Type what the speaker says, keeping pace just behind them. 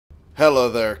Hello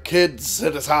there, kids.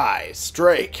 It is I,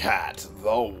 Stray Cat,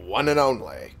 the one and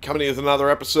only, coming to you with another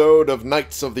episode of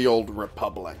Knights of the Old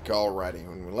Republic. Alrighty,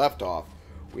 when we left off,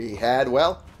 we had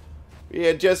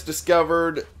just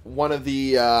discovered one of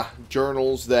the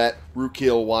journals that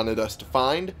Rukil wanted us to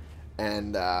find,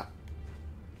 and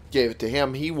gave it to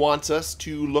him. He wants us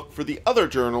to look for the other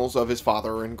journals of his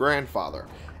father and grandfather.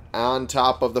 On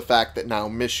top of the fact that now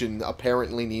Mission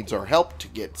apparently needs our help to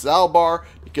get Zaalbar,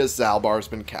 because Zaalbar has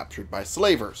been captured by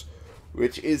slavers,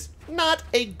 which is not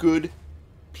a good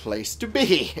place to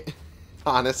be,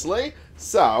 honestly.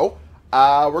 So,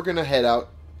 we're going to head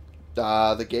out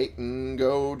the gate and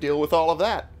go deal with all of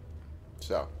that.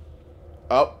 So,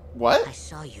 oh, what? I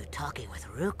saw you talking with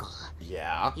Rukil.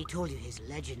 Yeah. He told you his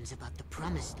legends about the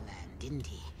Promised Land, didn't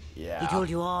he? Yeah. He told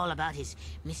you all about his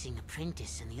missing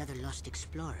apprentice and the other lost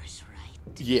explorers,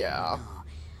 right? Yeah. No,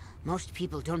 most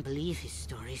people don't believe his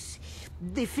stories.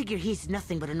 They figure he's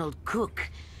nothing but an old cook.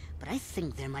 But I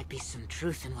think there might be some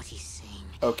truth in what he's saying.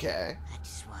 Okay.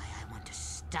 That's why I want to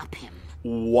stop him.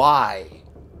 Why?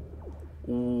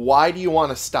 Why do you want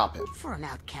to stop him? For an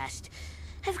outcast,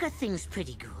 I've got things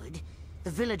pretty good.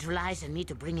 The village relies on me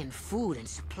to bring in food and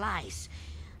supplies.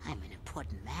 I'm an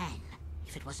important man.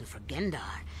 If it wasn't for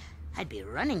Gendar, I'd be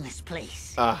running this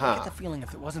place. I get the feeling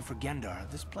if it wasn't for Gendar,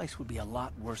 this place would be a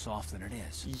lot worse off than it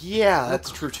is. Yeah,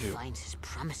 that's true too. If he finds his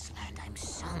Promised Land, I'm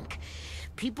sunk.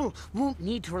 People won't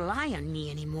need to rely on me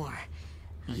anymore.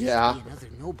 I'll Yeah. just be another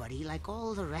nobody like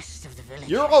all the rest of the village.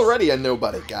 You're already a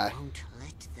nobody, guy. I won't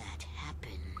let that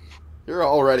happen. You're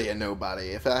already a nobody.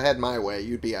 If I had my way,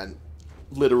 you'd be a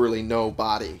literally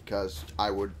nobody, because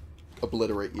I would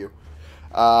obliterate you.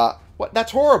 What?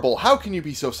 That's horrible. How can you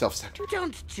be so self-centered?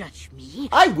 Don't judge me.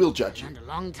 I will judge I you. learned a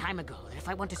long time ago that if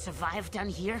I want to survive down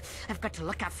here, I've got to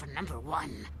look out for number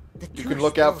one. The You two can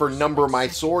look out for explorers number who my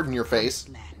accessed sword in your the face.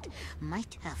 Promised Land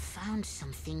might have found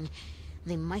something.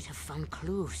 They might have found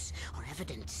clues or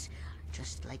evidence,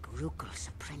 just like Rukil's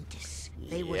apprentice.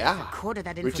 They would have Yeah, recorded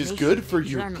that which information is good in for their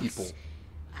you journals. people.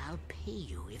 I'll pay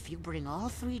you if you bring all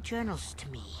three journals to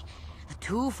me. The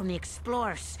two from the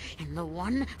explorers and the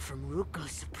one from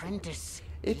Rukil's apprentice.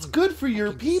 It's Then good for I your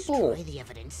can people. destroy the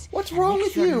evidence What's and wrong make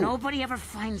with sure you? Nobody ever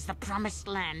finds the Promised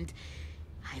Land.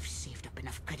 I've saved up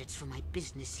enough credits for my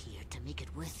business here to make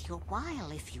it worth your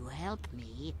while if you help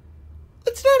me.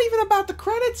 It's not even about the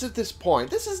credits at this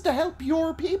point. This is to help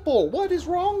your people. What is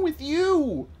wrong with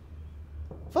you?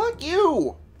 Fuck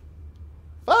you.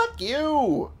 Fuck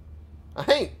you.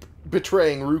 I ain't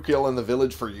betraying Rukil and the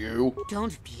village for you.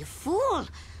 Don't be a fool.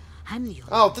 I'm the only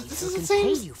Oh, one this who is the can same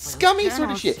pay you for those scummy sort of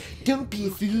journals. shit. Don't be a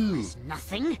Rukil fool. has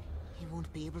nothing. He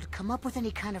won't be able to come up with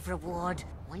any kind of reward.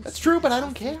 Once That's you true, have but I all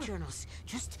don't three care. Journals,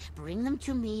 just bring them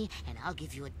to me, and I'll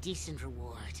give you a decent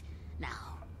reward.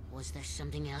 Now, was there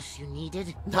something else you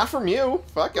needed? Not from you.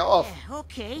 Fuck off. Yeah,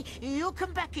 okay. You'll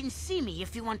come back and see me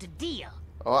if you want a deal.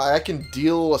 Oh, I can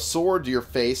deal a sword to your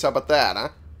face. How about that, huh?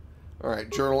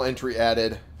 Alright, journal entry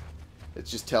added. It's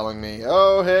just telling me,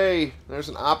 oh, hey, there's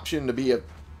an option to be a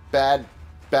bad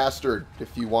bastard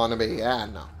if you want to be. Ah,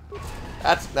 no.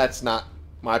 That's not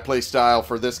my play style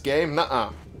for this game.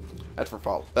 Nuh-uh. That's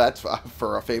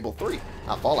for a Fable 3,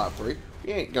 not Fallout 3.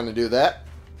 We ain't gonna do that.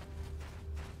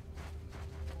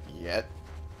 Yet.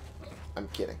 I'm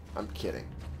kidding. I'm kidding.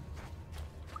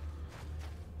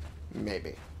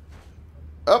 Maybe.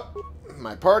 Oh,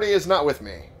 my party is not with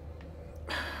me.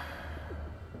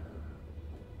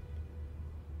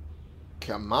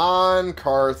 Come on,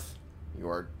 Karth. You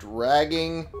are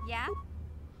dragging. Yeah?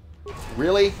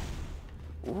 Really?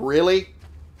 Really?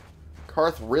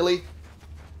 Karth, really?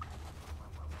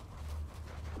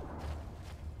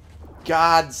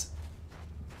 God's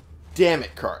damn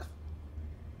it, Karth.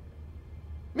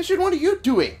 Mission, what are you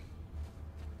doing?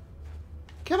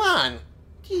 Come on.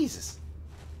 Jesus.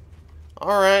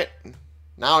 Alright.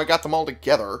 Now I got them all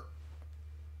together.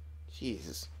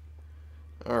 Jesus.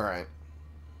 Alright.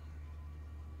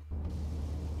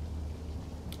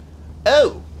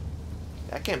 Oh!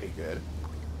 That can't be good.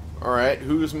 Alright,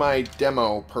 who's my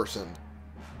demo person?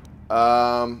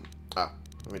 Let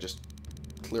me just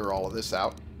clear all of this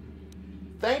out.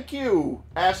 Thank you,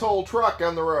 asshole truck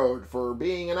on the road, for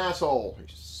being an asshole. You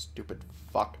stupid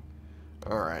fuck.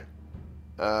 Alright.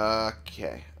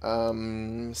 Okay.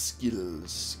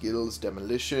 Skills. Skills,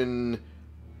 demolition.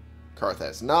 Karth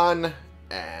has none.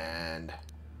 And...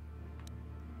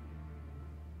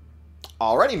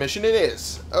 alrighty, mission it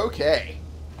is. Okay.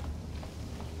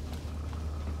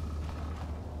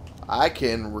 I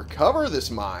can recover this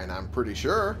mine, I'm pretty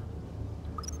sure.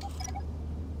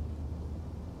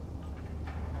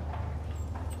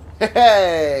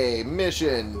 Hey,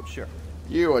 mission. Sure.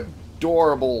 You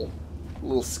adorable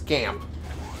Little scamp.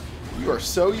 You are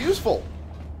so useful.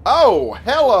 Oh,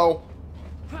 hello.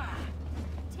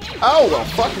 Oh, well,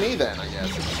 fuck me then, I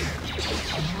guess.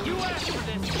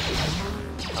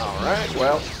 Alright,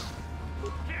 well.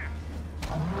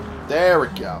 There we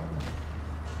go.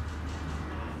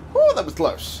 Woo, that was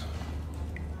close.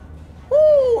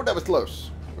 Woo, that was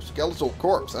close. A skeletal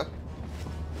corpse, huh?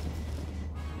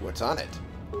 What's on it?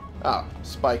 Oh,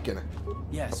 spike and a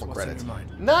couple what's credits. in your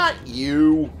mind? Not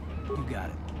you. You got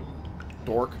it.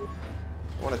 Dork.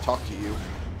 I want to talk to you.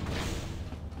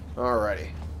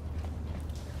 Alrighty.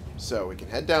 So, we can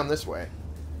head down this way.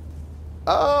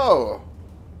 Oh!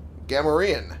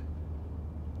 Gamorrean.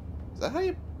 Is that how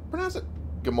you pronounce it?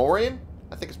 Gamorrean?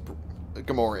 I think it's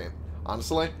Gamorrean.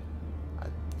 Honestly, I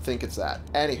think it's that.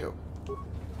 Anywho.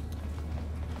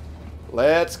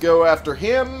 Let's go after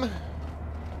him.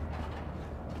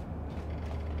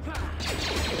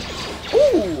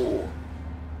 Ooh!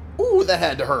 Ooh, that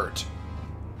had to hurt.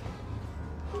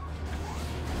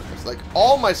 It's like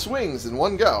all my swings in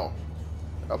one go.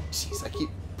 Oh, jeez, I keep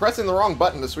pressing the wrong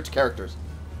button to switch characters.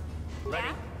 Ready?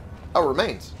 Oh,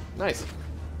 remains. Nice.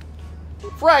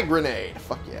 Frag grenade.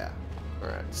 Fuck yeah.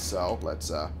 Alright, so let's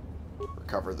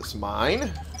recover this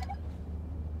mine.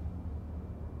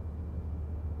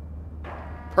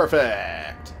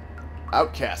 Perfect.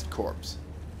 Outcast corpse.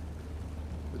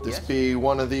 Would this be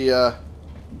one of the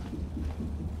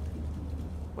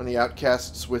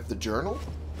outcasts with the journal?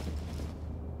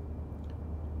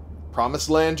 Promised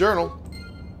Land journal.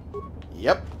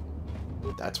 Yep.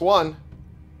 That's one.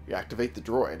 You activate the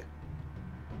droid.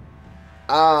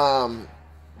 My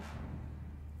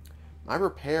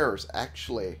repair's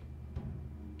actually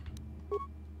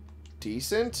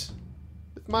decent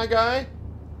with my guy.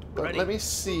 But Ready? let me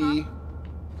see.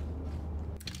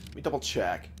 Let me double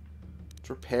check. Let's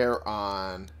repair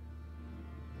on...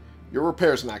 Your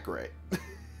repair's not great.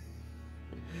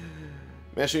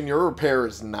 Meshing, your repair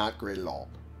is not great at all.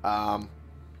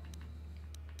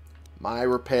 My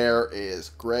repair is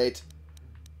great.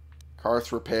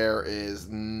 Karth's repair is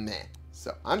meh.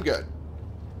 So, I'm good.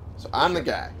 So, I'm the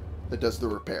guy that does the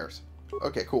repairs.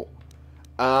 Okay, cool.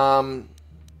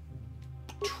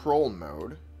 Troll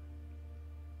mode.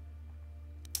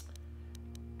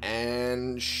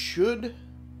 And should...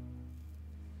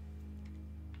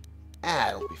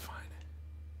 it'll be fine.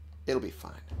 It'll be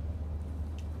fine.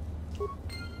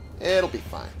 It'll be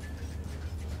fine.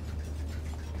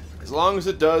 As long as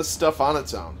it does stuff on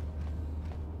its own.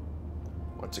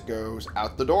 Once it goes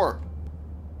out the door.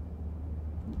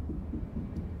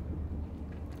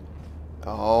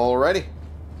 Alrighty.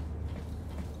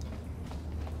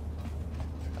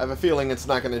 I have a feeling it's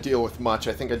not going to deal with much.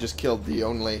 I think I just killed the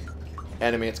only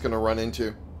enemy it's going to run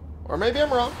into. Or maybe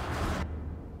I'm wrong.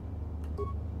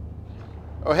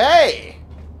 Oh, hey!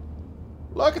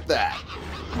 Look at that.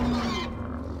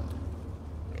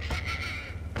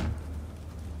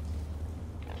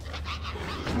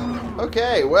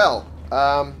 Okay, well,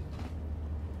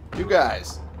 you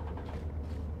guys.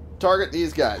 Target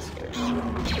these guys.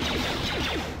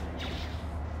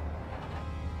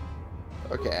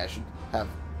 Okay, I should have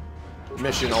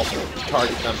mission also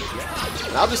target them.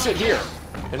 And I'll just sit here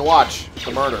and watch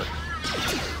the murder.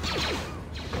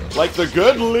 Like the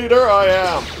good leader I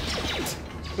am.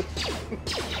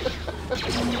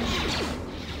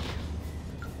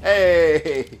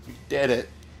 Hey, you did it.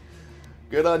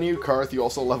 Good on you, Karth. You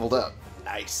also leveled up.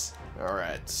 Nice.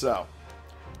 Alright, so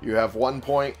you have 1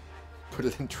 point. Put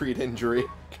it in treat injury,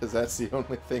 because that's the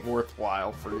only thing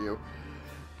worthwhile for you.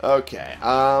 Okay,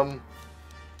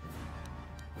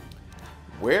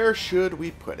 where should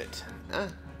we put it?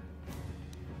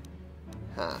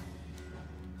 Huh.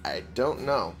 I don't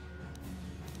know.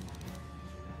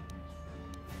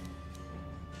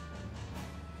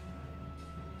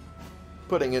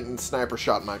 Putting it in sniper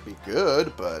shot might be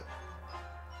good, but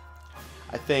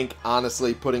I think,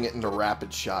 honestly, putting it into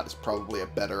rapid shot is probably a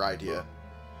better idea.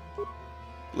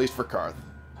 At least for Karth.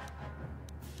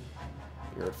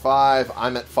 You're at 5,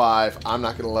 I'm at 5. I'm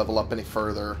not going to level up any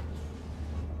further.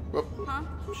 Whoop. Huh?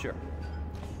 Sure.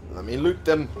 Let me loot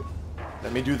them.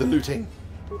 Let me do the looting.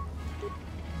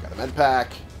 Got a med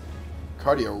pack.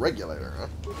 Cardio regulator, huh?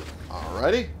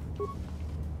 Alrighty.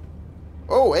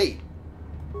 Oh, hey.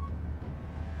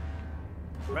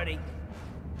 Ready?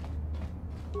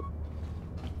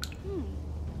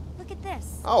 Look at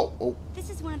this. Oh. This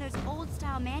is one of those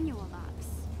old-style manual locks.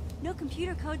 No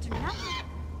computer codes or nothing.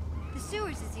 The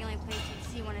sewers is the only place you'd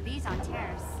see one of these on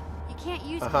Terrace. You can't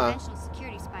use conventional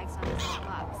security spikes on these old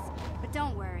locks. But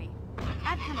don't worry.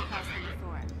 I've come across them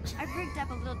before. I've rigged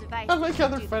up a little device. I like how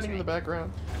they're fighting in the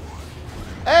background.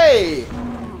 Hey!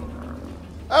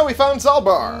 Oh, we found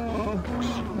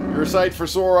Zaalbar! Your sight for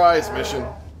sore eyes mission.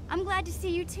 I'm glad to see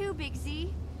you too, Big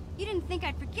Z. You didn't think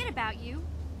I'd forget about you.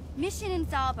 Mission in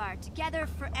Zaalbar, together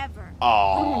forever.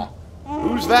 Aww.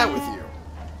 Who's that with you?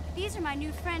 These are my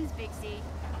new friends, Big Z.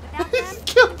 Without He's them,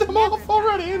 killed them never off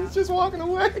already found and he's just walking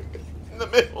away in the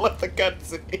middle of the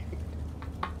cutscene.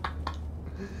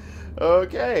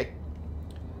 Okay.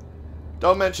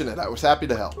 Don't mention it. I was happy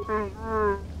to help.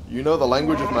 You know the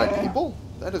language of my people?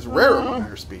 That is rare among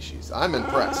your species. I'm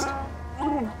impressed.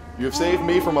 You have saved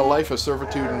me from a life of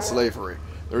servitude and slavery.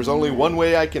 There is only one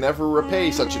way I can ever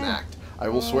repay such an act. I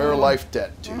will swear a life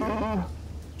debt to you. A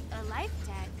life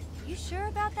debt? You sure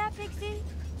about that, Big Z?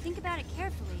 Think about it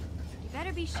carefully. You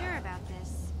better be sure about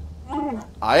this.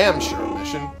 I am sure,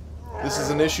 Mission. This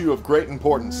is an issue of great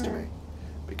importance to me.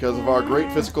 Because of our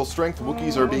great physical strength,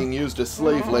 Wookiees are being used as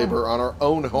slave labor on our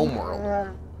own homeworld.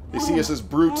 They see us as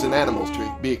brutes and animals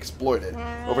to be exploited.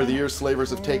 Over the years, slavers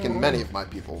have taken many of my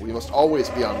people. We must always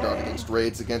be on guard against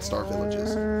raids against our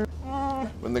villages.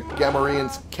 When the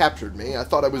Gamorreans captured me, I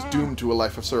thought I was doomed to a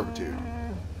life of servitude.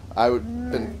 I would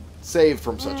have been saved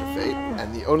from such a fate,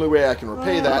 and the only way I can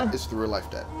repay that is through a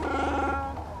life debt.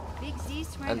 Big Z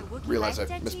swearing And a Wookiee realize life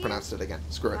I debt to you? mispronounced it again.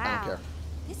 Screw it, I don't Wow. care.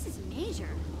 This is major.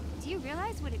 Do you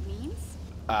realize what it means?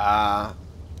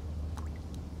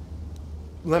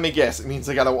 Let me guess. It means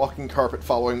I got a walking carpet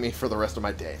following me for the rest of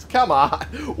my days. Come on!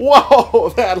 Whoa!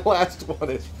 That last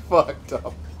one is fucked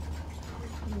up.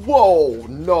 Whoa!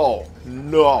 No.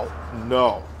 No.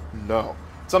 No. No.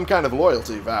 Some kind of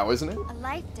loyalty vow, isn't it? A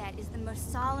life debt is the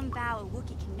most solemn vow a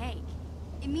Wookiee can make.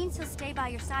 It means he'll stay by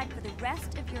your side for the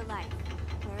rest of your life.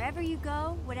 Wherever you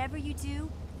go, whatever you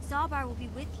do, Zaalbar will be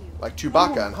with you. Like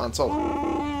Chewbacca and Han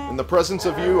Solo. In the presence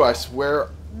of you, I swear...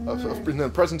 in the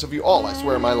presence of you all, I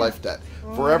swear my life debt.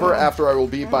 Forever after I will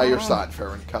be by your side,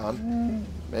 Farron Khan.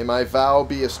 May my vow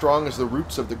be as strong as the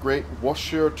roots of the great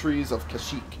Washir trees of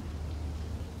Kashyyyk.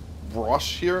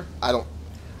 Washir? I don't...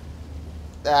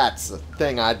 That's a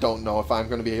thing I don't know if I'm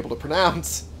going to be able to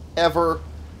pronounce. Ever.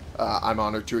 I'm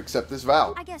honored to accept this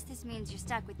vow. I guess this means you're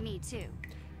stuck with me, too.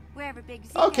 Wherever Big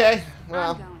Z Okay, goes,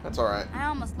 well, I'm going. that's alright. I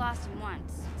almost lost him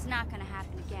once. It's not gonna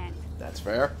happen again. That's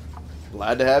fair.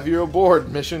 Glad to have you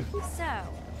aboard, Mission. So,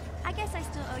 I guess I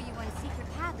still owe you one secret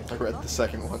path. I read the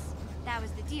second one. That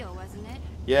was the deal, wasn't it?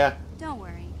 Yeah. Don't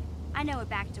worry. I know a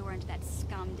back door into that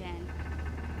scum den.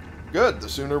 Good. The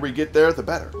sooner we get there, the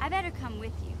better. I better come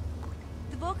with you.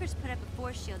 The Volkers put up a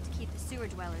force shield to keep the sewer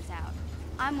dwellers out.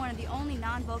 I'm one of the only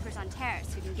non-Volkers on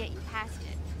Terrace who can get you past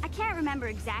it. I can't remember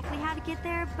exactly how to get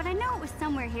there, but I know it was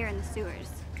somewhere here in the sewers.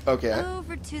 Okay.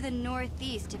 Over to the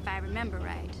northeast, if I remember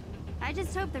right. I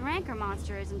just hope the Rancor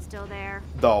monster isn't still there.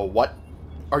 The what?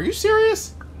 Are you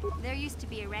serious? There used to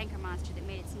be a Rancor monster that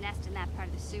made its nest in that part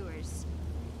of the sewers.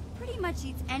 Pretty much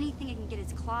eats anything it can get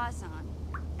its claws on.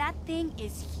 That thing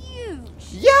is huge.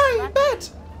 Yeah, I Luckily,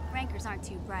 bet. Rancors aren't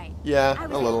too bright. Yeah, I a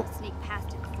was little. able to sneak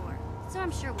past it before, so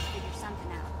I'm sure we'll figure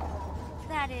something out.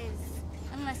 That is,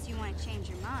 unless you want to change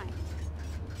your mind.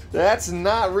 That's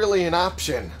not really an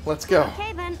option. Let's go.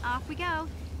 Okay then, off we go.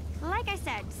 Like I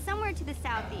said, somewhere to the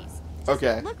southeast. Just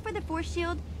Okay. look for the force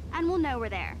shield, and we'll know we're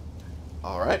there.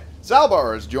 Alright.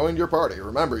 Zaalbar has joined your party.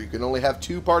 Remember, you can only have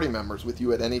 2 party members with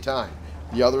you at any time.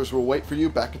 The others will wait for you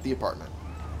back at the apartment.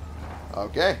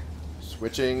 Okay.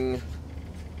 Switching.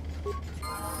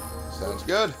 Sounds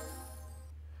good.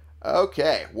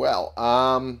 Okay, well,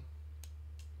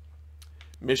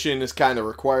 Mission is kind of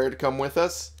required to come with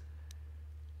us.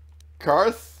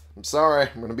 Karth, I'm sorry.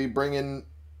 I'm going to be bringing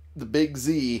the Big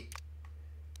Z.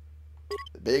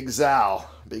 The Big Zal.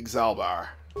 Big Zaalbar.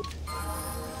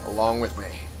 Along with me.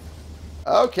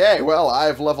 Okay, well,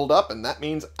 I've leveled up, and that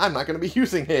means I'm not going to be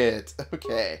using it.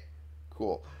 Okay,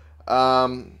 cool.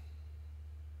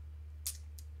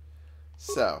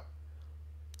 So.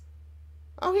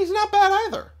 Oh, he's not bad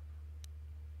either.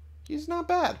 He's not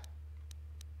bad.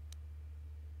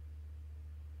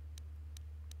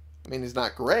 I mean, he's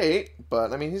not great,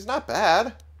 but, I mean, he's not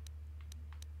bad.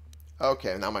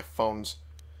 Okay, now my phone's...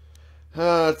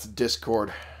 it's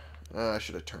Discord. I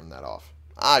should have turned that off.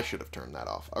 I should have turned that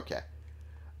off. Okay.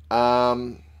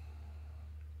 And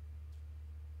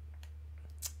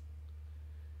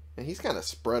he's kind of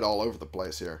spread all over the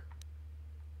place here.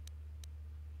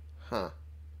 Huh.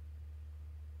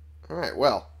 Alright,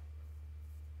 well.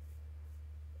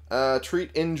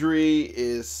 Treat injury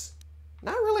is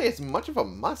not really as much of a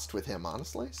must with him,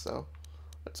 honestly. So,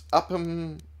 let's up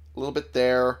him a little bit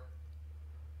there.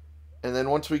 And then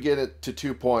once we get it to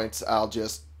 2 points, I'll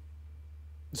just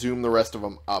zoom the rest of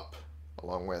them up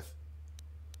along with.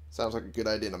 Sounds like a good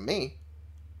idea to me.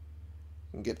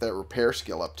 And get that repair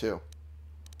skill up too.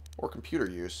 Or computer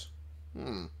use.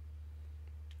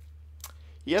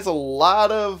 He has a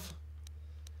lot of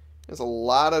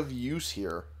use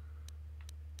here.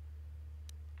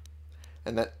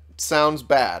 And that sounds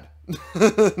bad.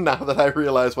 Now that I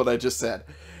realize what I just said.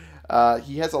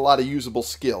 He has a lot of usable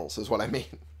skills, is what I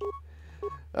mean.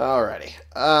 Alrighty.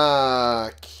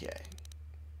 Okay.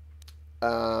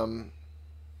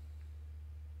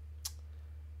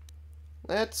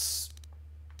 Let's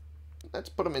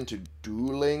put him into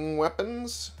dueling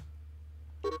weapons.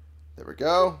 There we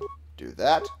go. Do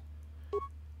that.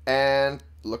 And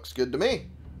looks good to me.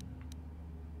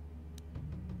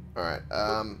 Alright,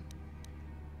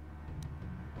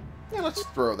 yeah, let's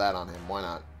throw that on him. Why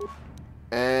not?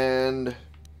 And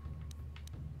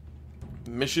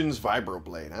missions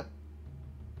vibroblade, huh?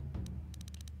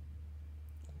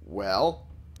 Well,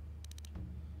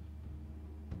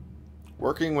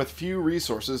 working with few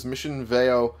resources, Mission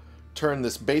Veo turned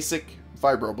this basic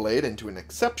vibroblade into an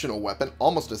exceptional weapon,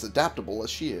 almost as adaptable as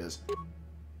she is.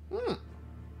 It's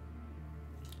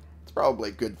probably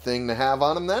a good thing to have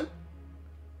on him then.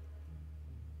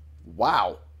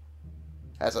 Wow.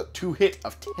 Has a 2-hit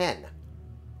of 10.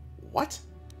 What?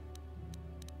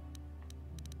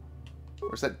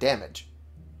 Where's that damage?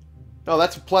 No,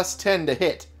 that's plus 10 to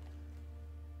hit.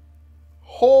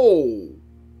 Oh.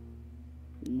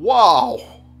 Wow.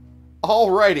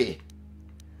 Alrighty.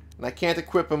 And I can't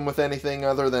equip him with anything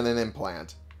other than an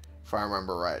implant, if I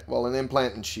remember right. Well, an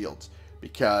implant and shields,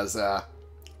 because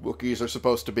Wookiees are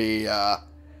supposed to be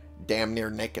damn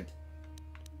near naked,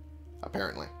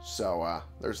 apparently. So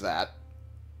there's that.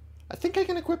 I think I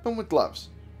can equip him with gloves.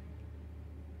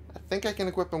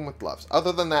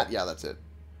 Other than that, yeah, that's it.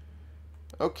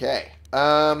 Okay.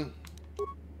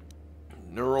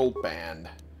 Neural band.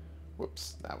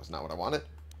 Whoops, that was not what I wanted.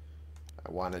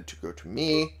 I wanted to go to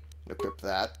me and equip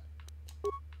that.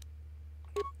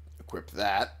 Equip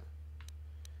that.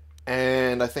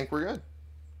 And I think we're good.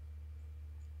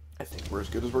 I think we're as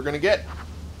good as we're going to get.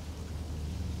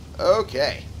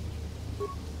 Okay.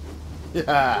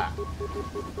 Yeah.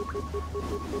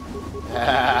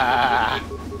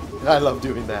 I love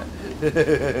doing that.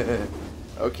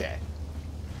 Okay.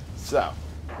 So,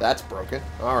 that's broken.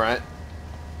 Alright.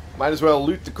 Might as well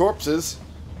loot the corpses.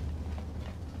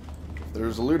 If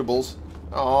there's lootables.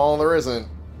 Oh, there isn't.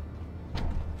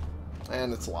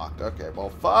 And it's locked. Okay, well,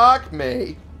 fuck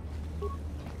me. I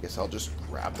guess I'll just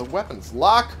grab the weapons.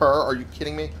 Lock her. Are you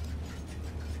kidding me?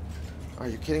 Are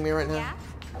you kidding me right now? Yeah?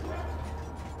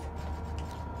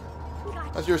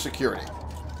 How's your security?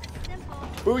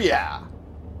 Booyah!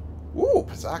 Ooh,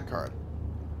 Pazak card.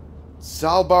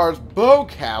 Zaalbar's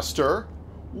bowcaster?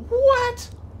 What?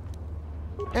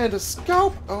 And a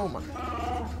scope? Oh my...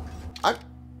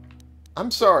 I'm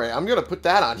sorry. I'm gonna put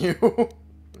that on you.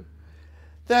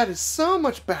 That is so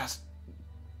much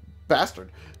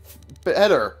bastard.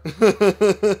 Better.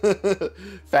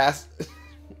 Fast.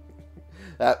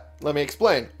 Let me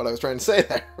explain what I was trying to say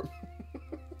there.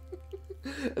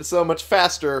 It's so much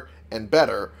faster and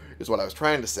better is what I was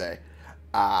trying to say.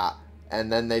 And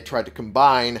then they tried to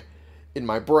combine in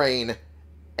my brain,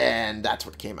 and that's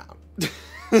what came out.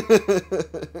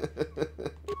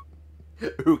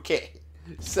 Okay.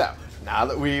 So, now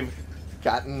that we've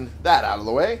gotten that out of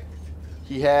the way,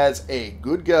 he has a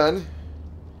good gun.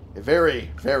 A very,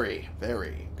 very,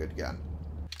 very good gun.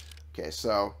 Okay,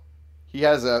 so he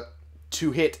has a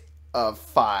 2-hit of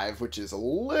 5, which is a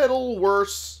little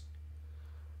worse.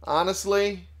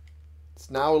 Honestly,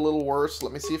 it's now a little worse.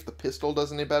 Let me see if the pistol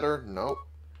does any better. Nope.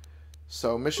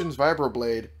 So, Mission's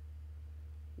Vibroblade.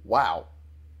 Wow.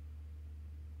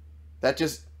 That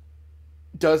just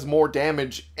does more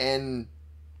damage and...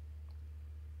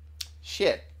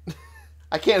 shit.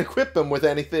 I can't equip him with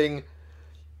anything...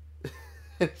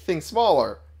 anything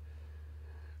smaller.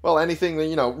 Well, anything,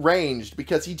 you know, ranged,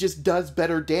 because he just does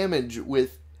better damage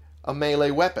with a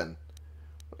melee weapon.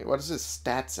 Wait, what is his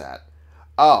stats at?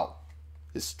 Oh,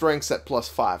 his strength's at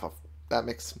 +5. That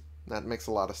makes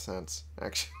a lot of sense,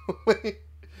 actually.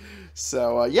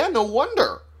 So, yeah, no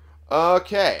wonder.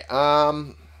 Okay,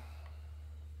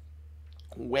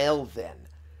 well then.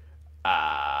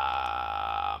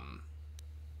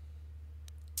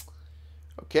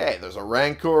 Okay, there's a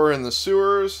Rancor in the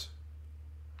sewers.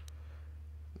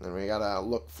 Then we gotta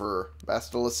look for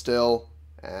Bastila still.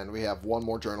 And we have one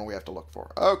more journal we have to look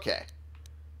for. Okay.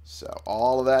 So,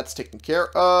 all of that's taken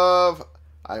care of.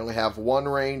 I only have one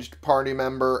ranged party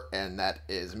member, and that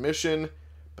is Mission.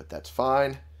 But that's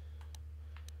fine.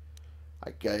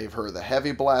 I gave her the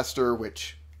Heavy Blaster,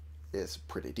 which is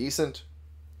pretty decent.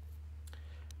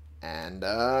 And,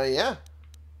 yeah.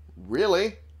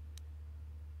 Really.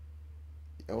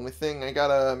 The only thing I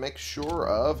gotta make sure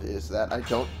of is that I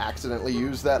don't accidentally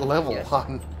use that level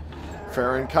on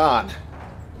Farron Khan.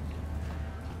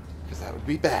 Because that would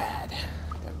be bad.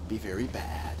 That would be very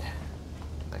bad.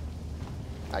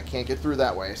 I can't get through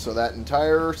that way, so that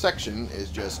entire section is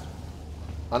just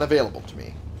unavailable to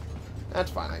me.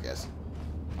 That's fine, I guess.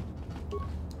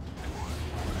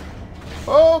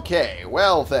 Okay,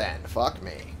 well then, fuck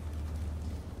me.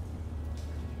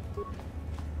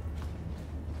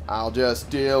 I'll just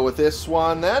deal with this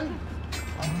one then.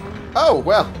 Oh,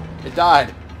 well, it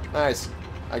died. Nice,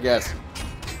 I guess.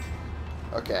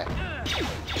 Okay.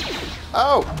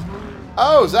 Oh!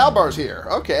 Oh, Zaalbar's here.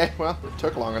 Okay, well, it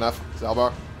took long enough,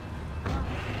 Zaalbar.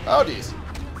 Oh, geez.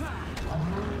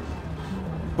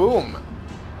 Boom.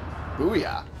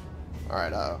 Booyah.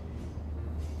 Alright,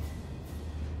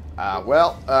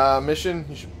 mission,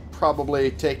 you should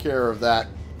probably take care of that.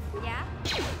 Yeah?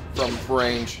 From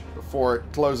range before it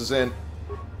closes in.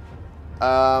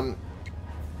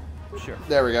 Sure.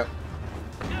 There we go.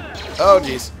 Oh,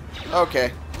 jeez.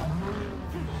 Okay.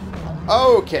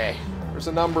 Okay. There's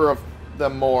a number of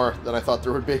them more than I thought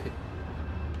there would be.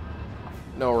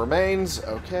 No remains.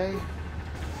 Okay.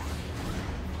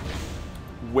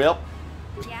 Well.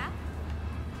 Yeah?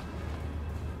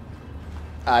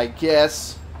 I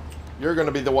guess you're going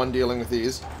to be the one dealing with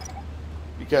these.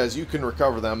 Because you can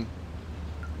recover them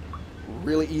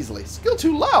really easily. Skill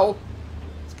too low?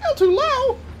 Skill too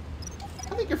low?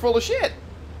 I think you're full of shit.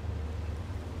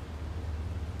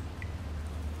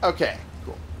 Okay,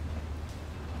 cool.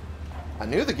 I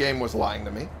knew the game was lying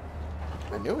to me.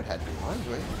 I knew it had to be lying to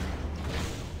me.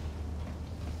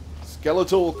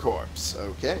 Skeletal corpse,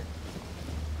 okay.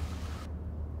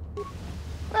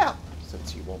 Well,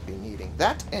 since you won't be needing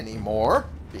that anymore,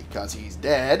 because he's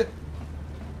dead.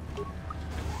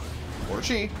 Or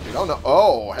she, we don't know.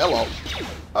 Oh, hello.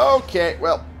 Okay,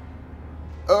 well.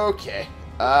 Okay.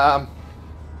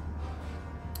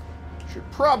 Should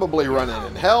probably run in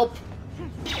and help.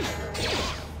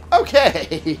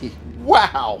 Okay!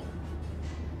 Wow!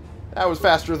 That was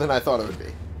faster than I thought it would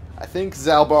be. I think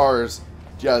Zaalbar's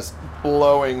just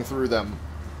blowing through them.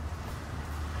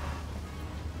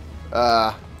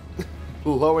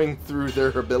 Blowing through their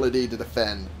ability to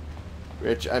defend.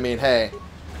 Which, I mean, hey.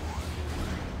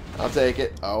 I'll take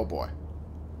it. Oh, boy.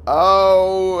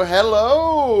 Oh,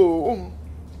 hello!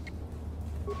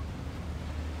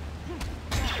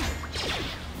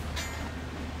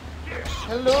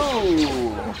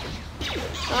 Hello!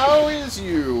 How is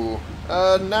you?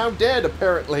 Now dead,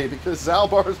 apparently, because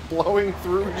Zaalbar's blowing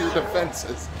through your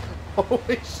defenses.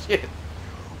 Holy shit.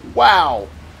 Wow!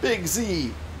 Big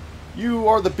Z! You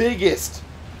are the biggest!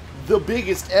 The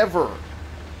biggest ever!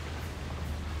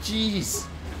 Jeez!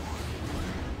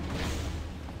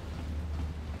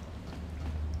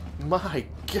 My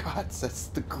God, that's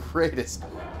the greatest.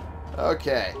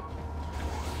 Okay.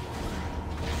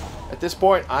 At this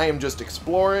point, I am just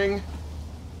exploring.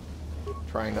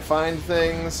 Trying to find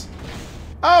things.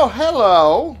 Oh,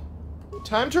 hello!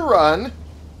 Time to run.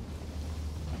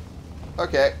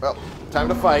 Okay, well, time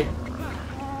to fight.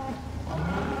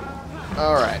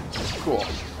 Alright, cool.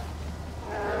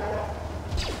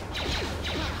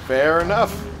 Fair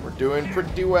enough. We're doing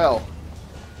pretty well.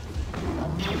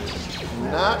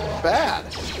 Not bad.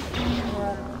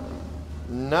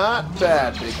 Not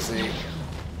bad, Big Z.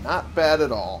 Not bad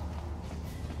at all.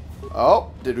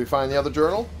 Oh, did we find the other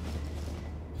journal?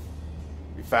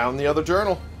 We found the other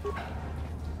journal.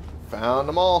 Found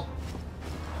them all.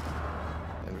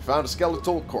 And we found a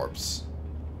skeletal corpse.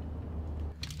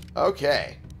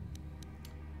 Okay.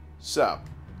 So,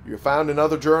 you found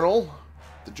another journal.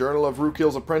 The journal of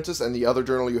Rukil's apprentice and the other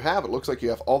journal you have. It looks like you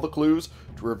have all the clues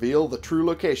to reveal the true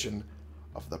location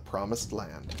of the promised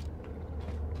land.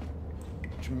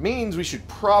 Which means we should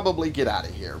probably get out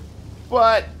of here.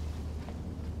 But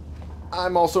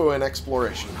I'm also in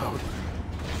exploration mode.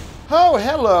 Oh,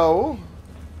 hello.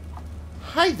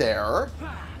 Hi there.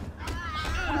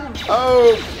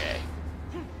 Okay.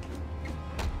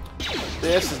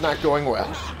 This is not going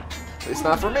well. At least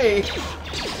not for me.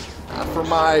 Not for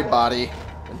my body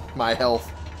and my health.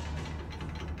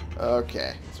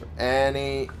 Okay. Is there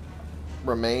any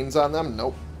remains on them?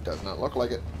 Nope. Does not look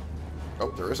like it.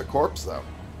 Oh, there is a corpse, though.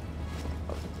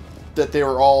 That they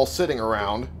were all sitting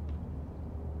around.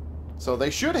 So they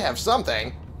should have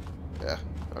something. Yeah,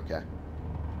 okay.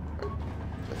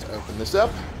 Let's open this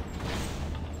up.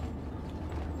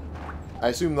 I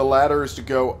assume the ladder is to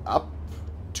go up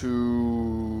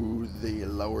to the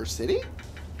lower city?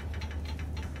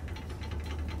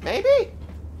 Maybe?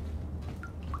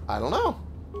 I don't know.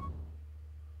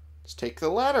 Let's take the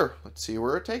ladder. Let's see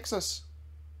where it takes us.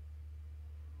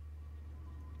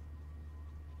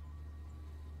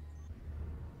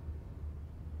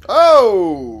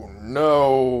 Oh,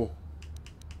 no.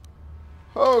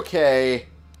 Okay.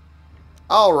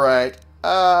 Alright.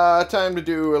 Time to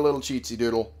do a little cheatsy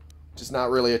doodle. Just not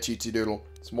really a cheatsy doodle.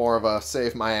 It's more of a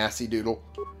save my assy doodle.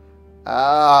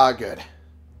 Ah, good.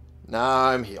 Now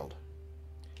I'm healed.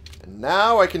 And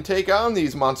now I can take on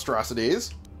these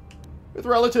monstrosities with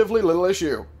relatively little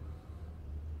issue.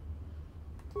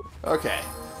 Okay.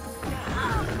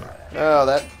 Oh,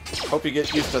 that... Hope you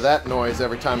get used to that noise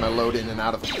every time I load in and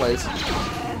out of a place.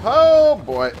 Oh,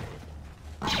 boy.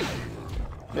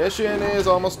 Mission is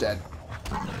almost dead.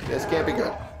 This can't be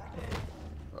good.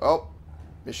 Oh.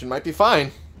 Mission might be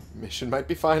fine. Mission might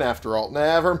be fine after all.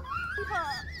 Never...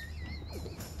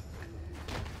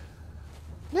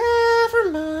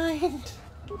 Never mind.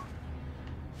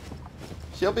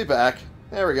 She'll be back.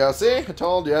 There we go. See? I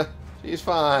told you. She's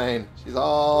fine. She's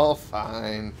all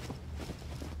fine.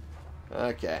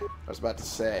 Okay. I was about to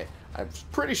say. I'm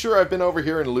pretty sure I've been over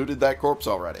here and looted that corpse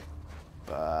already.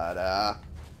 But, I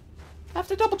have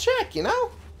to double check, you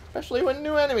know? Especially when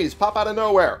new enemies pop out of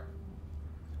nowhere.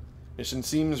 Mission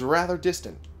seems rather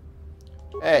distant.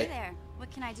 Hey. Hey there. What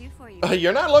can I do for you?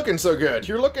 You're not looking so good.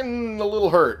 You're looking a little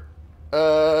hurt.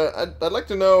 I'd like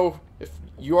to know if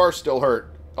you are still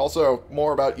hurt. Also,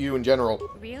 more about you in general.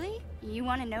 Really? You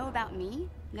want to know about me?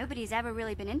 Nobody's ever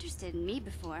really been interested in me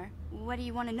before. What do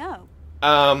you want to know?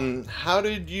 How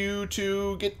did you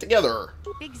two get together?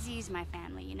 Big Z's my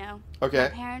family, you know? Okay. My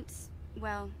parents,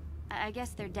 well, I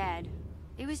guess they're dead.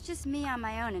 It was just me on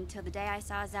my own until the day I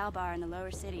saw Zaalbar in the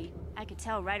lower city. I could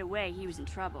tell right away he was in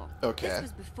trouble. Okay. This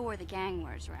was before the gang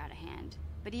wars were out of hand.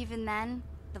 But even then,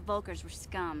 the Volkers were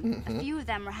scum. A few of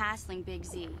them were hassling Big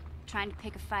Z, trying to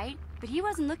pick a fight, but he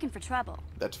wasn't looking for trouble.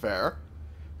 That's fair.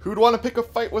 Who'd want to pick a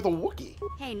fight with a Wookiee?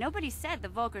 Hey, nobody said the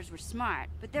Volkers were smart,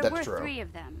 but there That's were true. 3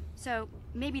 of them. So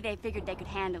maybe they figured they could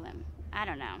handle him. I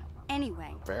don't know.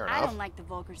 Anyway, Fair I enough. don't like the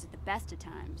Volkers at the best of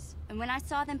times. And when I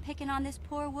saw them picking on this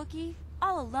poor Wookiee,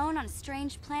 all alone on a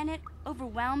strange planet,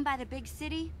 overwhelmed by the big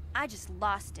city, I just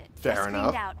lost it. Fair I screamed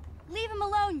enough. out, "Leave him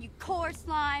alone, you core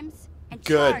slimes!" And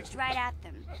Good. charged right at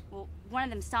them. Well, one of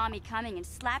them saw me coming and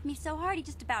slapped me so hard he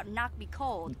just about knocked me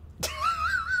cold.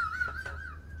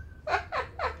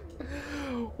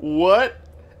 What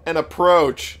an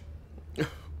approach.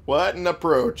 What an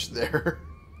approach there.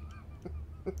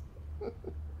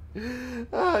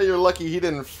 You're lucky he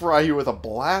didn't fry you with a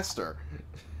blaster.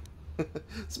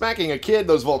 Smacking a kid,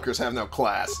 those Volkers have no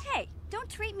class. Hey, don't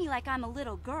treat me like I'm a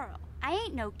little girl. I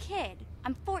ain't no kid.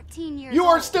 I'm 14 years old. You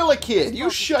are still a kid. Those You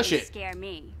Volkers shush didn't it. Scare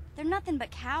me. They're nothing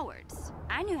but cowards.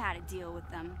 I knew how to deal with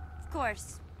them. Of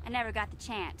course, I never got the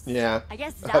chance. Yeah, I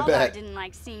guess I Zaalbar bet. didn't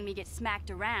like seeing me get smacked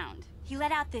around. He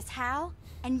let out this howl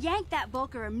and yanked that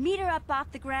Volker a meter up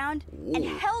off the ground and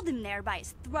Ooh. held him there by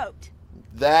his throat.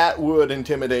 That would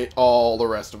intimidate all the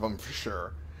rest of them for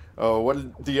sure. Oh, what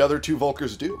did the other 2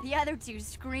 Volkers do? The other 2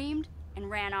 screamed and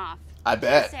ran off. I Can't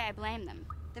bet. say I blame them.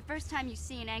 The first time you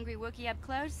see an angry Wookiee up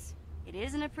close, it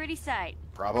isn't a pretty sight.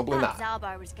 Probably I not. thought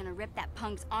Zaalbar was gonna rip that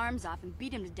punk's arms off and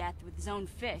beat him to death with his own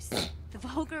fists. The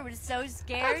Volker was so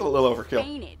scared, That's a little he overkill.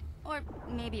 fainted. Or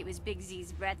maybe it was Big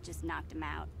Z's breath just knocked him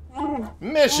out.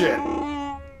 Mission!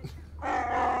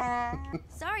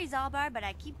 Sorry, Zaalbar, but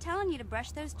I keep telling you to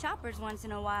brush those choppers once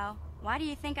in a while. Why do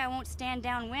you think I won't stand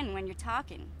downwind when you're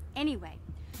talking? Anyway,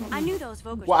 I knew those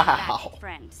Volkers were Wow. bad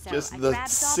friends, so Just I the grabbed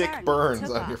Zaalbar sick and we burns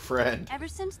took on off. your friend. Ever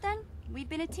since then, we've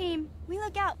been a team. We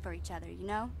look out for each other, you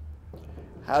know?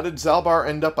 How did Zaalbar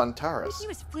end up on Taurus? He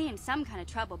was fleeing some kind of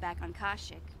trouble back on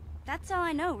Kashyyyk. That's all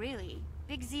I know, really.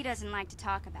 Big Z doesn't like to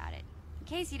talk about it. In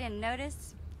case you didn't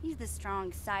notice, he's the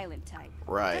strong, silent type.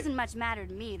 Right. Doesn't much matter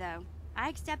to me, though. I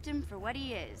accept him for what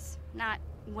he is, not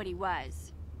what he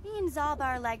was. He and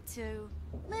Zaalbar like to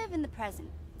live in the present.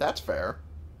 That's fair.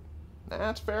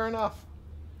 That's fair enough.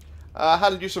 How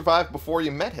did you survive before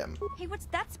you met him? Hey, what's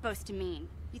that supposed to mean?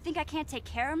 You think I can't take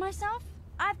care of myself?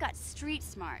 I've got street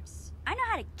smarts. I know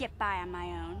how to get by on my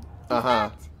own. In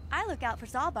fact, I look out for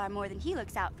Zaalbar more than he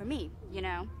looks out for me, you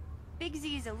know? Big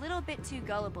Z's a little bit too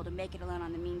gullible to make it alone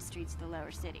on the mean streets of the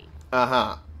lower city.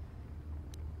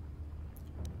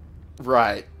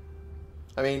 Right.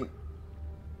 I mean,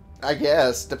 I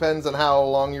guess. Depends on how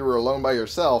long you were alone by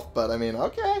yourself, but I mean,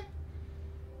 okay.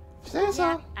 Say so.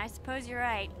 Yeah, I suppose you're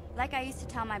right. Like I used to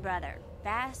tell my brother,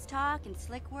 fast talk and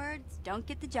slick words don't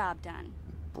get the job done.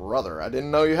 Brother, I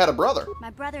didn't know you had a brother. My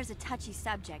brother's a touchy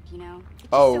subject, you know? It just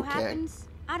Oh, so okay. happens,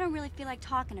 I don't really feel like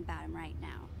talking about him right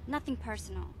now. Nothing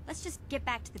personal. Let's just get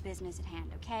back to the business at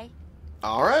hand, okay?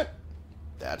 Alright.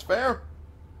 That's fair.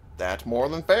 That's more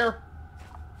than fair.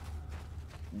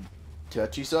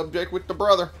 Touchy subject with the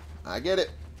brother. I get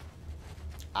it.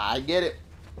 I get it.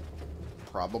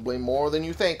 Probably more than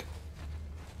you think.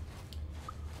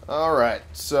 Alright,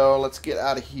 so let's get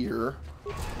out of here.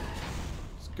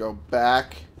 Let's go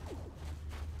back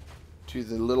to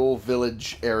the little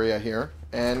village area here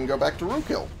and go back to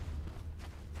Rukil.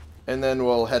 And then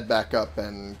we'll head back up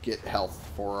and get health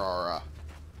for our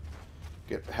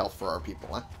people,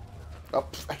 huh? Oh,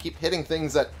 I keep hitting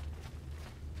things that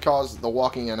cause the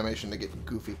walking animation to get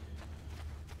goofy.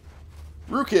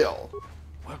 Rukil.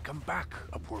 Welcome back,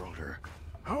 Upworlder.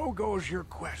 How goes your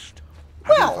quest?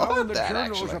 Well, Have you about found the that,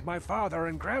 journals actually. of my father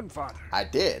and grandfather? I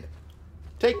did.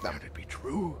 Take them. Could it be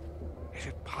true? Is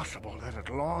it possible that at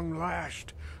long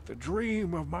last, the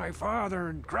dream of my father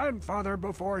and grandfather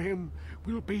before him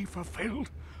will be fulfilled?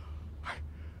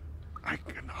 I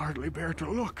can hardly bear to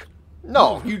look.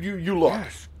 No, you look.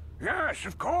 Yes,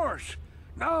 of course.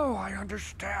 Now I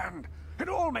understand. It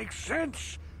all makes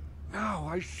sense. Now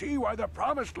I see why the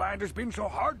Promised Land has been so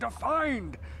hard to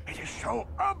find. It is so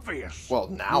obvious. Well,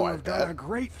 now you I have done a bet.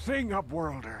 great thing,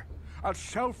 Upworlder. A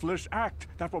selfless act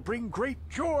that will bring great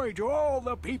joy to all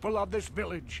the people of this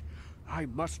village. I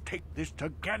must take this to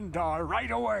Gendar right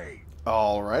away.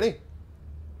 Alrighty.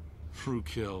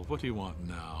 Rukil, what do you want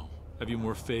now? Have you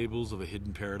more fables of a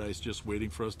hidden paradise just waiting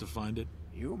for us to find it?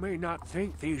 You may not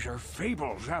think these are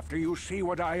fables after you see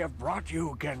what I have brought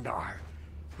you, Gendar.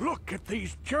 Look at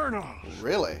these journals.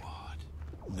 Really?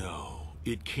 What? No,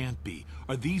 it can't be.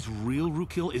 Are these real,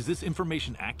 Rukil? Is this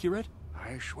information accurate?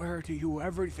 I swear to you,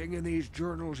 everything in these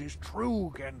journals is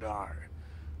true, Gendar.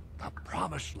 The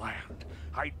Promised Land.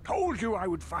 I told you I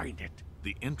would find it.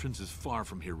 The entrance is far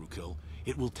from here, Rukil.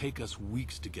 It will take us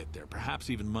weeks to get there, perhaps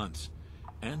even months.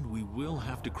 And we will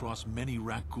have to cross many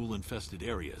Rakghoul-infested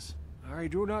areas. I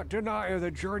do not deny the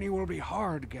journey will be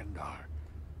hard, Gendar.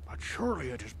 But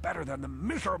surely it is better than the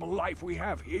miserable life we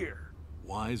have here.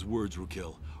 Wise words,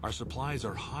 Rukil. Our supplies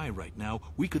are high right now.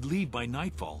 We could leave by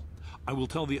nightfall. I will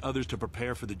tell the others to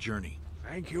prepare for the journey.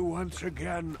 Thank you once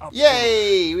again, Upworlder.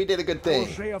 Yay! We did a good I will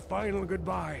thing. say a final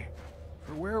goodbye.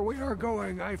 For where we are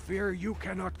going, I fear you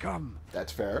cannot come.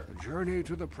 That's fair. The journey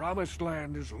to the Promised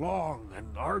Land is long and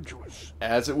arduous.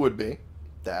 As it would be.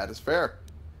 That is fair.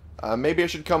 Maybe I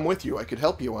should come with you. I could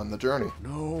help you on the journey.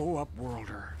 No,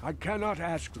 Upworlder. I cannot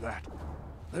ask that.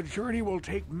 The journey will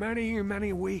take many,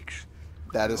 many weeks.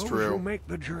 That is Those true. who make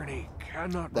the journey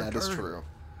cannot That is return. true.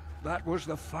 That was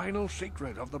the final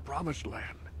secret of the Promised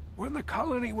Land. When the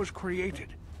colony was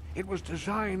created, it was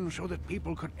designed so that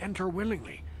people could enter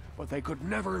willingly, but they could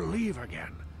never leave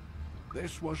again.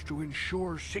 This was to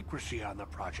ensure secrecy on the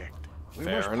project. We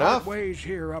Fair must part enough. ways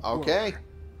here, Upworlder. Okay.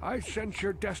 I sense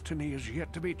your destiny is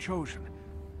yet to be chosen,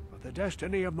 but the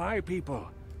destiny of my people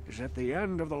is at the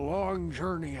end of the long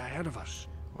journey ahead of us.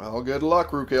 Well, good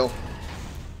luck, Rukil.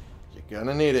 You're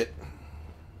gonna need it.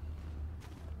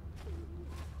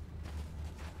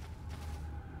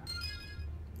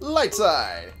 Light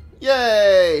side!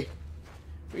 Yay!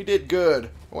 We did good.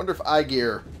 I wonder if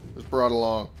Igear was brought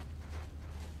along.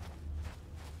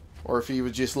 Or if he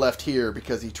was just left here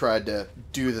because he tried to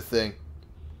do the thing.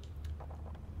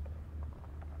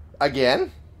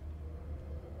 Again?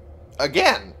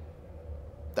 Again?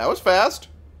 That was fast.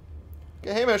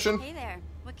 Okay, hey, mission. Hey there.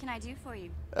 What can I do for you?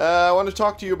 I want to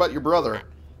talk to you about your brother.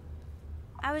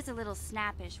 I was a little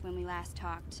snappish when we last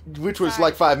talked. Which was Sorry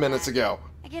like 5 about minutes that. ago.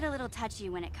 I get a little touchy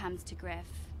when it comes to Griff.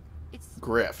 It's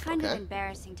Griff, kind of okay.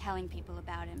 embarrassing telling people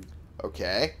about him.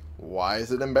 Okay. Why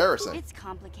is it embarrassing? It's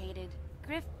complicated.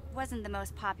 Griff wasn't the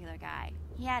most popular guy.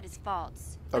 He had his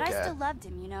faults. But Okay. I still loved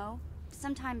him, you know?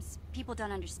 Sometimes people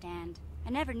don't understand.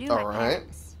 I never knew All my right.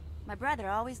 parents. My brother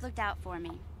always looked out for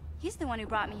me. He's the one who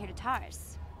brought me here to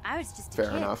Tars. I was just a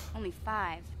Fair kid, enough. only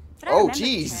 5. But I Oh, remember the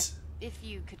jeez. trip, if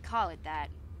you could call it that.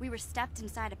 We were stuffed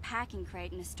inside a packing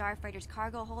crate in a starfreighter's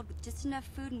cargo hold with just enough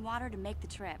food and water to make the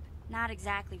trip. Not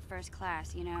exactly first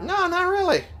class, you know? No, not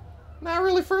really. Not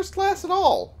really first class at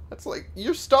all. That's like,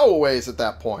 you're stowaways at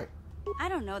that point. I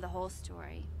don't know the whole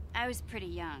story. I was pretty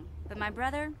young, but my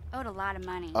brother owed a lot of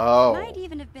money. Oh. Might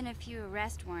even have been a few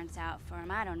arrest warrants out for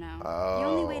him, I don't know. The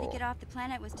only way to Oh. get off the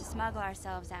planet was to smuggle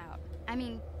ourselves out. I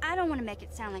mean, I don't want to make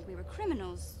it sound like we were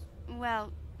criminals.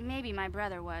 Well, maybe my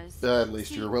brother was. At least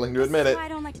See, you're willing to this admit is it. why I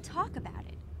don't like to talk about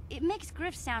it. It makes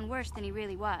Griff sound worse than he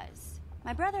really was.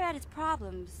 My brother had his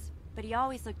problems, but he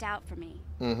always looked out for me.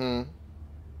 Mm-hmm.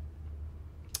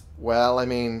 Well, I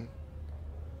mean,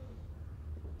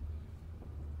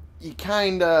 you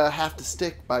kinda have to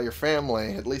stick by your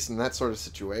family, at least in that sort of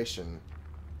situation.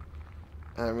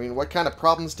 I mean, what kind of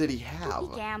problems did he have?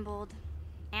 He gambled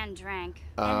and drank.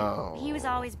 Oh. And he was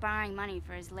always borrowing money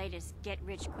for his latest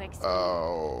get-rich-quick scheme.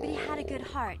 Oh. But he had a good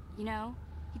heart, you know?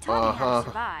 He taught me how to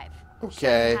survive. Show them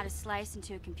Okay. how to slice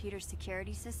into a computer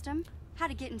security system, how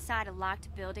to get inside a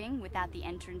locked building without the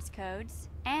entrance codes,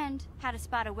 and how to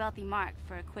spot a wealthy mark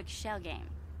for a quick shell game.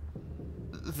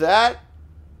 That,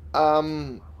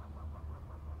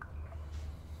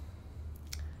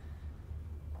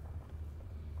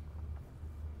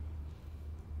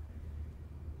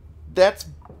 that's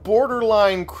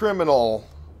borderline criminal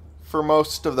for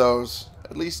most of those.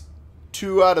 At least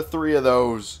 2 out of 3 of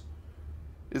those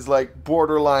is like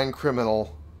borderline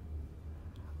criminal.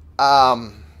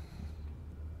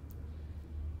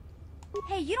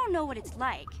 Hey, you don't know what it's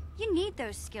like. You need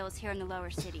those skills here in the lower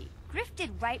city. Griff did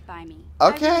right by me.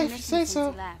 Okay, I really if you miss say him since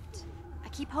so. he left. I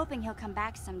keep hoping he'll come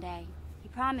back someday. He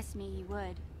promised me he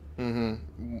would.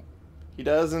 He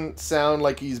doesn't sound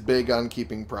like he's big on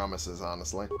keeping promises,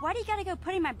 honestly. Why do you gotta go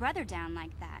putting my brother down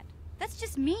like that? That's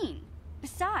just mean.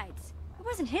 Besides, it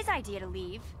wasn't his idea to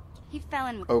leave. He fell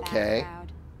in with the bad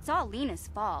crowd. It's all Lena's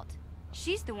fault.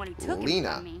 She's the one who took him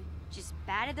from me. Just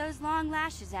batted those long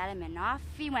lashes at him and off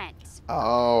he went.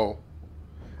 Oh.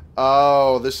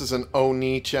 Oh, this is an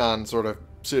Oni-chan sort of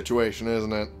situation,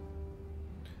 isn't it?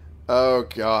 Oh,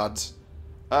 gods.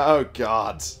 Oh,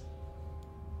 gods.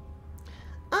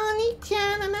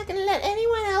 Oni-chan, I'm not gonna let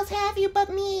anyone else have you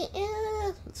but me.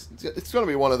 It's gonna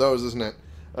be one of those, isn't it?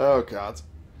 Oh, gods.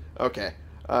 Okay.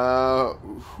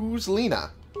 Who's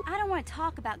Lena? I don't want to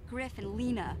talk about Griff and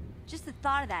Lena. Just the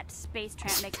thought of that space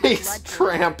tramp makes my blood Space boil.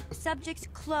 tramp. Subject's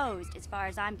closed as far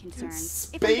as I'm concerned.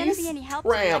 Space If I'm gonna be any help to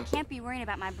you, I tramp. can't be worrying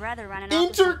about my brother running off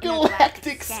with some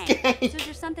Intergalactic skank. So is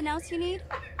there something else you need?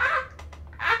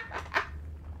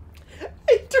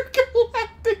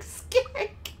 Intergalactic skank.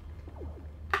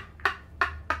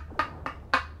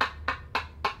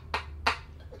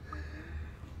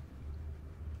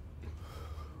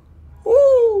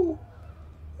 Ooh.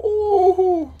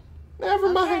 Ooh. Never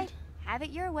Okay, mind. have it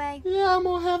your way. Yeah, I'm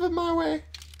gonna have it my way.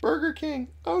 Burger King.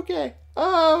 Okay.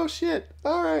 Oh, shit.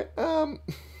 Alright, I'm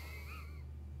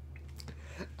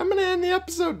gonna end the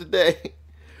episode today.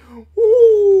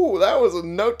 Ooh, that was a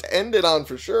note to end it on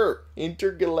for sure.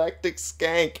 Intergalactic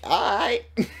skank. Alright.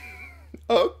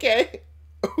 Okay.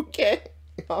 Okay.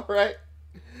 Alright.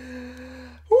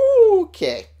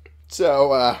 Okay.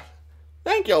 So,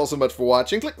 thank you all so much for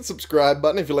watching. Click the subscribe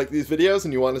button if you like these videos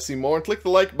and you want to see more, and click the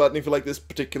like button if you like this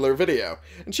particular video.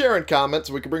 And share and comment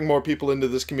so we can bring more people into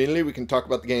this community. We can talk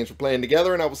about the games we're playing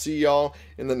together, and I will see y'all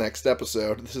in the next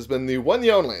episode. This has been the one,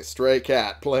 the only Stray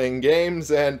Cat, playing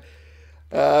games and,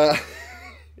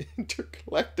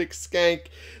 intergalactic skank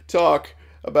talk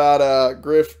about,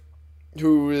 Griff,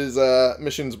 who is,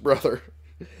 Mission's brother.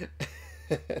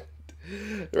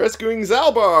 Rescuing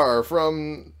Zaalbar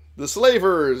from the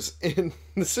slavers in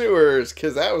the sewers,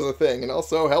 because that was a thing, and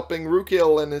also helping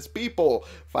Rukil and his people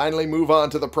finally move on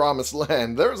to the promised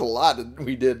land. There was a lot that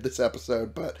we did this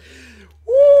episode, but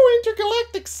woo,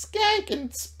 intergalactic skank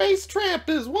and space tramp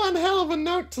is one hell of a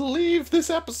note to leave this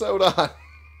episode on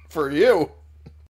for you.